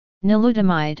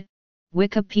Nilutamide,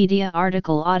 Wikipedia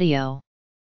article audio.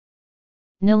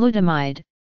 Nilutamide,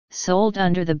 sold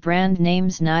under the brand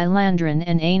names Nilandran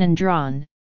and Anandron,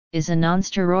 is a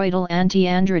nonsteroidal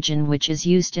antiandrogen which is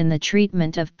used in the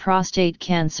treatment of prostate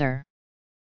cancer.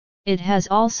 It has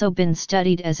also been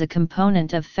studied as a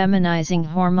component of feminizing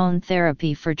hormone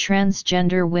therapy for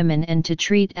transgender women and to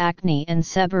treat acne and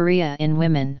seborrhea in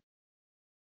women.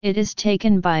 It is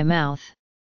taken by mouth.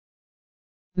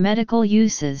 Medical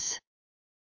uses: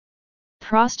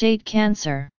 prostate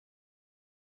cancer,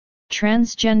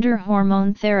 transgender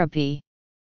hormone therapy,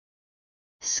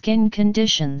 skin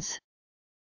conditions.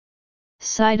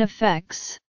 Side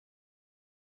effects: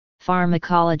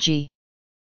 pharmacology,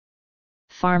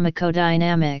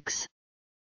 pharmacodynamics,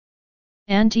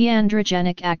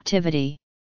 antiandrogenic activity,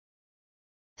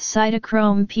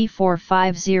 cytochrome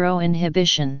P450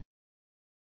 inhibition,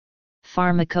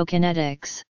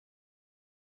 pharmacokinetics,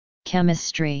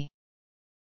 chemistry,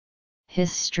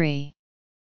 history,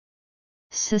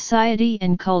 society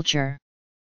and culture.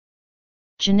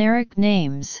 Generic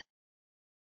names,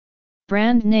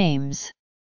 brand names,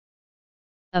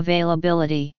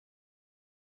 availability.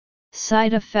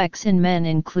 Side effects in men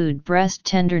include breast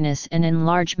tenderness and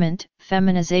enlargement,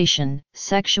 feminization,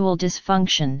 sexual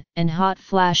dysfunction, and hot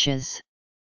flashes.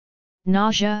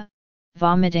 Nausea,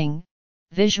 vomiting,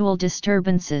 visual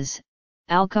disturbances,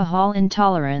 alcohol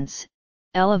intolerance,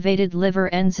 elevated liver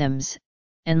enzymes,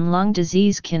 and lung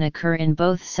disease can occur in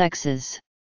both sexes.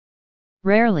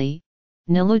 Rarely,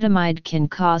 nilutamide can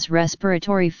cause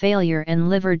respiratory failure and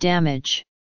liver damage.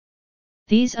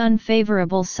 These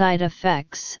unfavorable side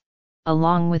effects,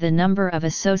 along with a number of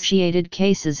associated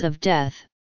cases of death,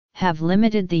 have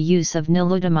limited the use of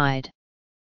nilutamide.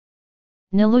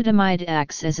 Nilutamide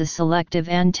acts as a selective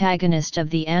antagonist of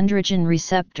the androgen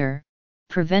receptor,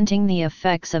 preventing the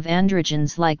effects of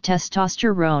androgens like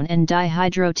testosterone and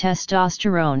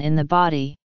dihydrotestosterone in the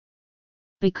body.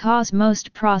 Because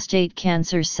most prostate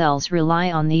cancer cells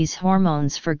rely on these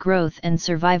hormones for growth and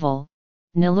survival,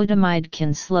 nilutamide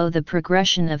can slow the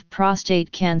progression of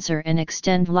prostate cancer and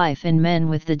extend life in men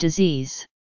with the disease.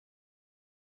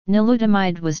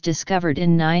 Nilutamide was discovered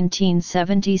in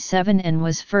 1977 and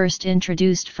was first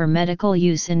introduced for medical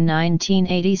use in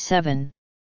 1987.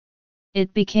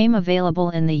 It became available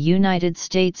in the United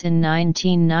States in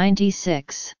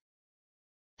 1996.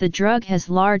 The drug has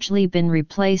largely been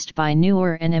replaced by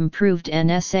newer and improved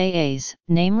NSAIDs,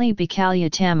 namely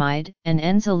bicalutamide and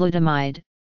enzalutamide,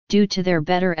 due to their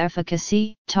better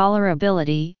efficacy,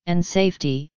 tolerability, and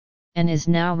safety, and is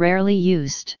now rarely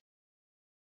used.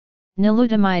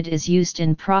 Nilutamide is used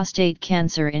in prostate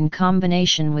cancer in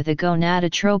combination with a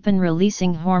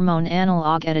gonadotropin-releasing hormone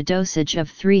analog at a dosage of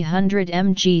 300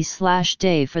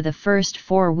 mg/day for the first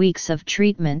 4 weeks of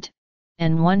treatment,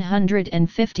 and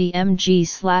 150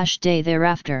 mg/day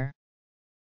thereafter.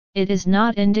 It is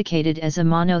not indicated as a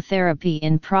monotherapy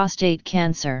in prostate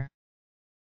cancer.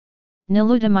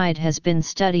 Nilutamide has been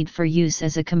studied for use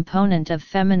as a component of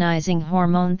feminizing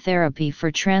hormone therapy for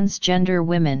transgender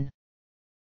women.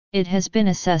 It has been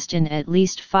assessed in at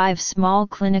least 5 small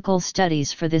clinical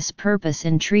studies for this purpose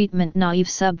in treatment-naive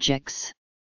subjects.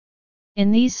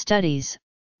 In these studies,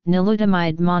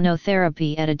 nilutamide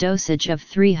monotherapy at a dosage of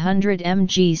 300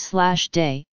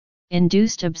 mg/day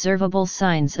induced observable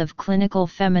signs of clinical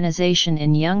feminization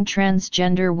in young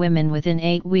transgender women within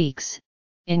 8 weeks,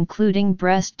 including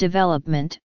breast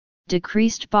development,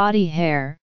 decreased body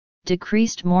hair,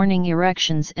 decreased morning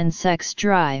erections and sex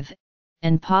drive,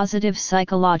 and positive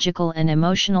psychological and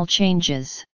emotional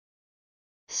changes.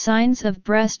 Signs of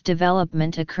breast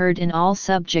development occurred in all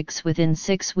subjects within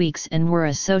 6 weeks and were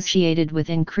associated with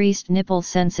increased nipple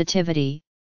sensitivity,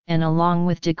 and along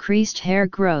with decreased hair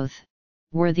growth,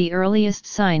 were the earliest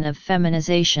sign of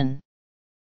feminization.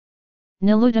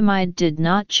 Nilutamide did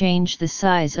not change the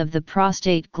size of the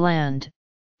prostate gland,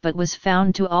 but was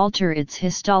found to alter its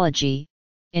histology,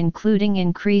 including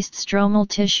increased stromal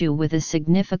tissue with a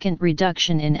significant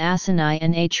reduction in acini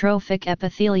and atrophic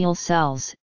epithelial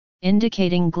cells,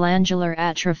 indicating glandular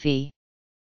atrophy.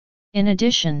 In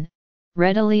addition,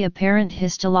 readily apparent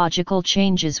histological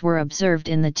changes were observed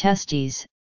in the testes,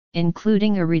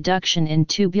 including a reduction in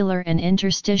tubular and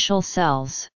interstitial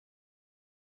cells.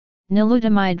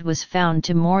 Nilutamide was found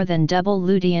to more than double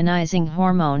luteinizing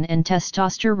hormone and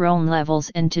testosterone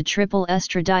levels and to triple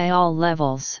estradiol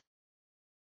levels.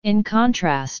 In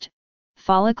contrast,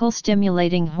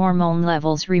 follicle-stimulating hormone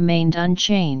levels remained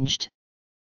unchanged.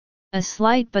 A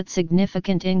slight but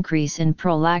significant increase in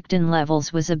prolactin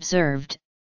levels was observed,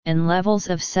 and levels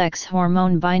of sex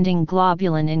hormone binding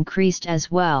globulin increased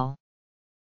as well.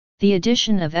 The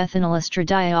addition of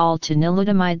ethinylestradiol to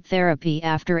nilutamide therapy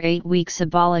after 8 weeks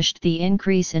abolished the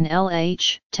increase in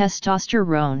LH,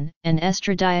 testosterone, and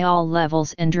estradiol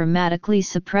levels and dramatically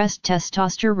suppressed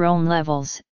testosterone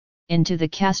levels, into the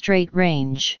castrate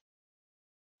range.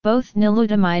 Both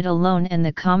nilutamide alone and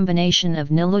the combination of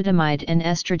nilutamide and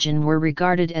estrogen were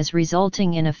regarded as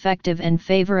resulting in effective and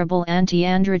favorable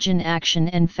anti-androgen action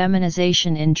and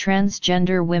feminization in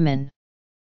transgender women.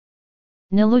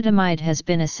 Nilutamide has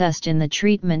been assessed in the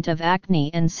treatment of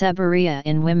acne and seborrhea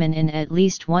in women in at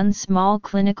least one small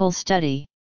clinical study.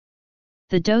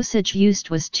 The dosage used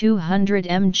was 200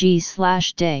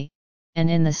 mg/day, and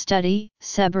in the study,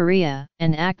 seborrhea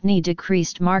and acne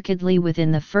decreased markedly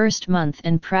within the first month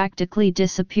and practically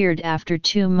disappeared after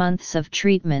 2 months of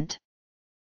treatment.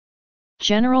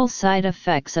 General side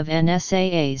effects of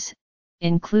NSAIDs,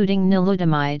 including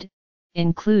nilutamide,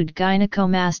 include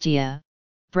gynecomastia,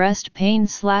 breast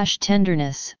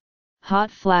pain/tenderness,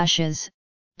 hot flashes,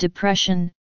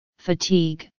 depression,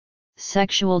 fatigue,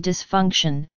 sexual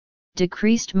dysfunction,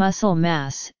 decreased muscle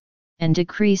mass, and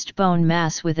decreased bone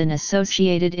mass with an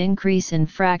associated increase in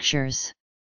fractures.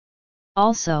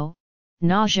 Also,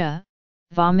 nausea,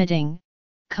 vomiting,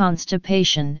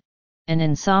 constipation, and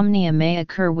insomnia may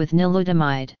occur with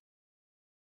nilutamide.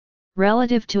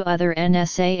 Relative to other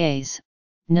NSAIDs,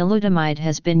 nilutamide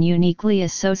has been uniquely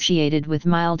associated with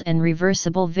mild and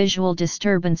reversible visual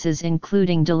disturbances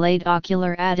including delayed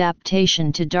ocular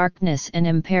adaptation to darkness and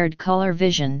impaired color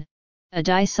vision, a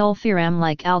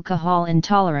disulfiram-like alcohol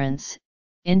intolerance,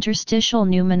 interstitial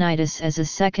pneumonitis as a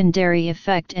secondary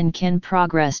effect and can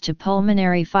progress to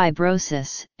pulmonary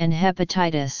fibrosis and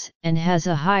hepatitis, and has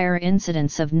a higher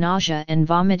incidence of nausea and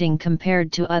vomiting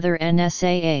compared to other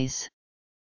NSAIDs.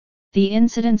 The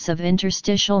incidence of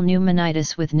interstitial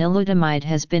pneumonitis with nilutamide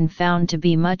has been found to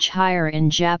be much higher in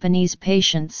Japanese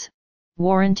patients,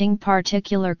 warranting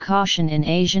particular caution in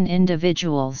Asian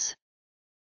individuals.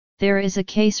 There is a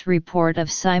case report of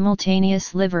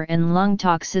simultaneous liver and lung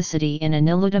toxicity in a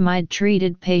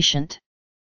nilutamide-treated patient.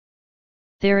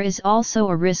 There is also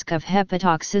a risk of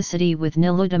hepatotoxicity with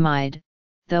nilutamide,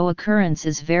 though occurrence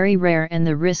is very rare and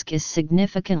the risk is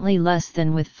significantly less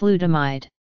than with flutamide.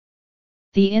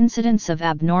 The incidence of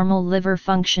abnormal liver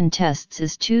function tests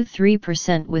is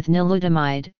 2–3% with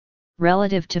nilutamide,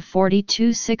 relative to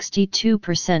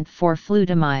 40–62% for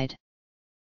flutamide.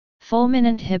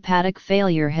 Fulminant hepatic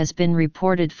failure has been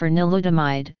reported for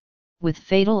nilutamide, with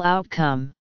fatal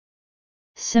outcome.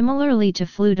 Similarly to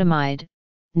flutamide,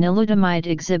 nilutamide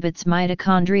exhibits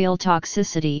mitochondrial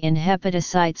toxicity in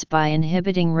hepatocytes by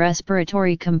inhibiting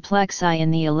respiratory complexi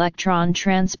in the electron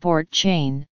transport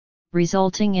chain,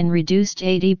 resulting in reduced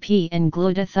ADP and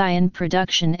glutathione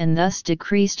production and thus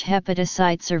decreased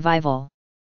hepatocyte survival.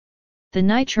 The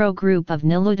nitro group of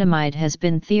nilutamide has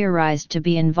been theorized to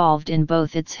be involved in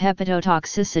both its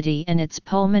hepatotoxicity and its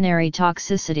pulmonary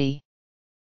toxicity.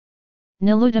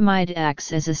 Nilutamide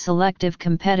acts as a selective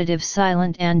competitive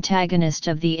silent antagonist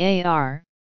of the AR,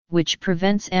 which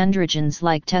prevents androgens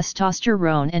like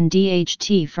testosterone and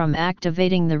DHT from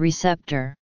activating the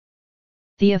receptor.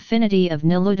 The affinity of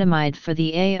nilutamide for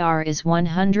the AR is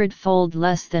 100-fold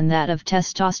less than that of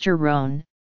testosterone,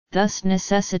 thus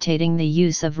necessitating the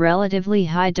use of relatively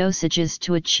high dosages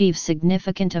to achieve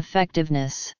significant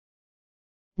effectiveness.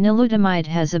 Nilutamide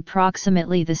has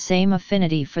approximately the same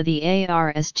affinity for the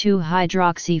AR as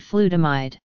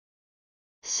 2-hydroxyflutamide.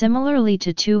 Similarly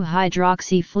to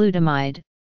 2-hydroxyflutamide,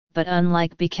 but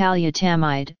unlike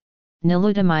bicalutamide,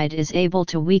 nilutamide is able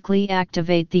to weakly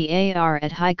activate the AR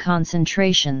at high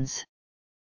concentrations.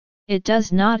 It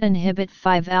does not inhibit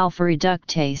 5-alpha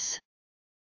reductase.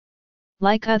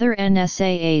 Like other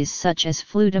NSAIDs such as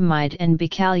flutamide and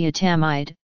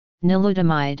bicalutamide,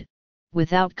 nilutamide,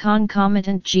 without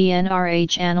concomitant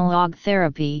GnRH analog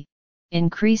therapy,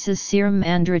 increases serum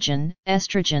androgen,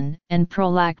 estrogen, and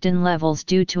prolactin levels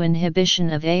due to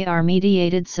inhibition of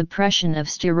AR-mediated suppression of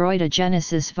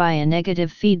steroidogenesis via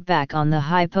negative feedback on the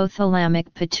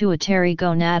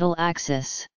hypothalamic-pituitary-gonadal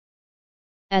axis.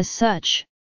 As such,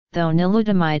 though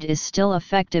nilutamide is still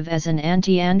effective as an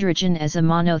anti-androgen as a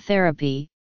monotherapy,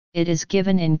 it is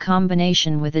given in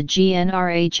combination with a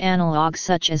GnRH analog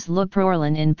such as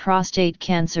leuprorelin in prostate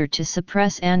cancer to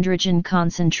suppress androgen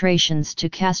concentrations to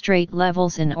castrate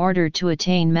levels in order to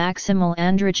attain maximal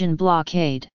androgen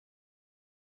blockade.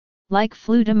 Like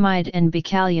flutamide and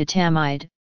bicalutamide,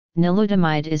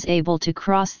 nilutamide is able to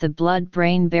cross the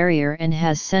blood-brain barrier and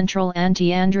has central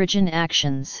anti-androgen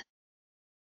actions.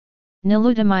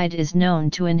 Nilutamide is known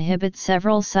to inhibit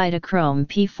several cytochrome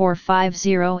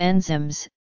P450 enzymes,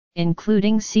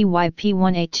 including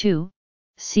CYP1A2,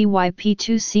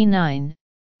 CYP2C9,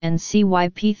 and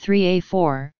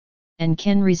CYP3A4, and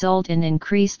can result in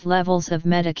increased levels of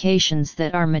medications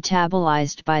that are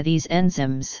metabolized by these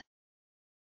enzymes.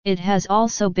 It has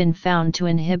also been found to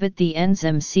inhibit the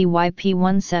enzyme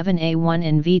CYP17A1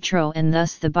 in vitro and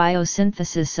thus the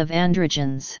biosynthesis of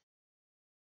androgens.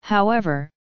 However,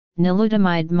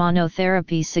 nilutamide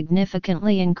monotherapy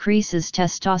significantly increases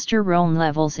testosterone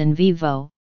levels in vivo,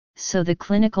 so the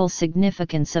clinical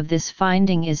significance of this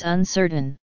finding is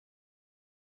uncertain.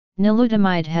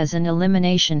 Nilutamide has an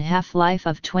elimination half-life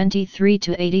of 23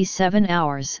 to 87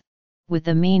 hours, with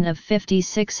a mean of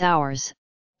 56 hours,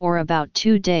 or about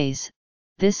 2 days.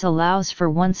 This allows for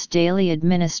once-daily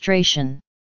administration.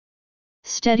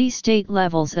 Steady-state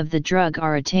levels of the drug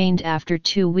are attained after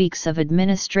 2 weeks of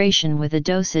administration with a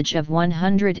dosage of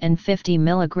 150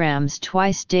 mg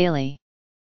twice daily.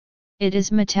 It is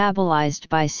metabolized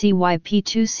by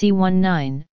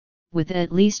CYP2C19, with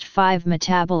at least 5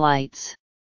 metabolites.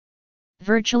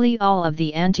 Virtually all of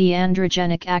the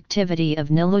anti-androgenic activity of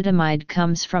nilutamide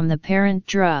comes from the parent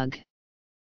drug.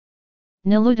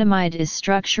 Nilutamide is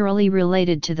structurally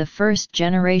related to the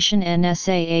first-generation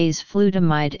NSAAs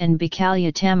flutamide and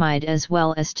bicalutamide as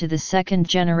well as to the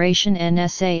second-generation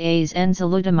NSAAs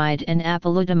enzalutamide and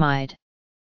apalutamide.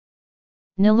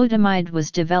 Nilutamide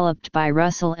was developed by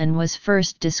Russell and was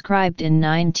first described in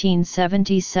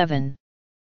 1977.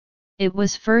 It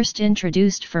was first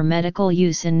introduced for medical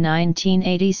use in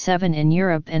 1987 in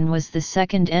Europe and was the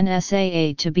second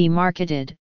NSAA to be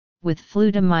marketed, with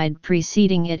flutamide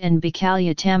preceding it and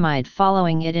bicalutamide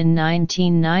following it in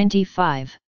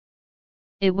 1995.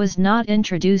 It was not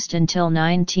introduced until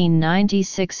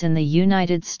 1996 in the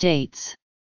United States.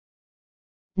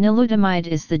 Nilutamide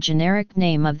is the generic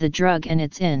name of the drug and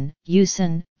it's in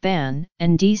USAN, BAN,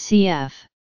 and DCF.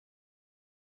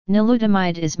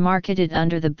 Nilutamide is marketed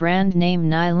under the brand name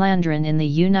Nilandran in the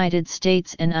United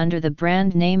States and under the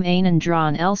brand name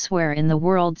Anandron elsewhere in the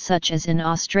world such as in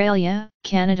Australia,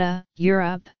 Canada,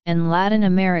 Europe, and Latin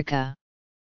America.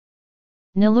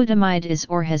 Nilutamide is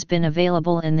or has been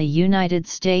available in the United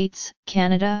States,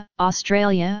 Canada,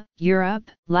 Australia,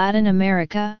 Europe, Latin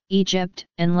America, Egypt,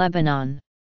 and Lebanon.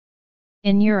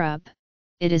 In Europe,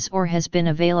 it is or has been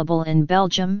available in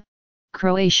Belgium,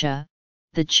 Croatia,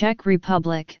 the Czech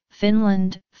Republic,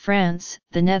 Finland, France,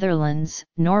 the Netherlands,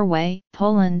 Norway,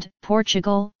 Poland,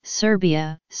 Portugal,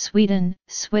 Serbia, Sweden,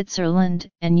 Switzerland,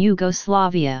 and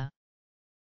Yugoslavia.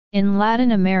 In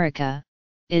Latin America,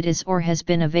 it is or has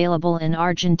been available in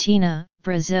Argentina,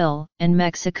 Brazil, and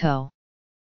Mexico.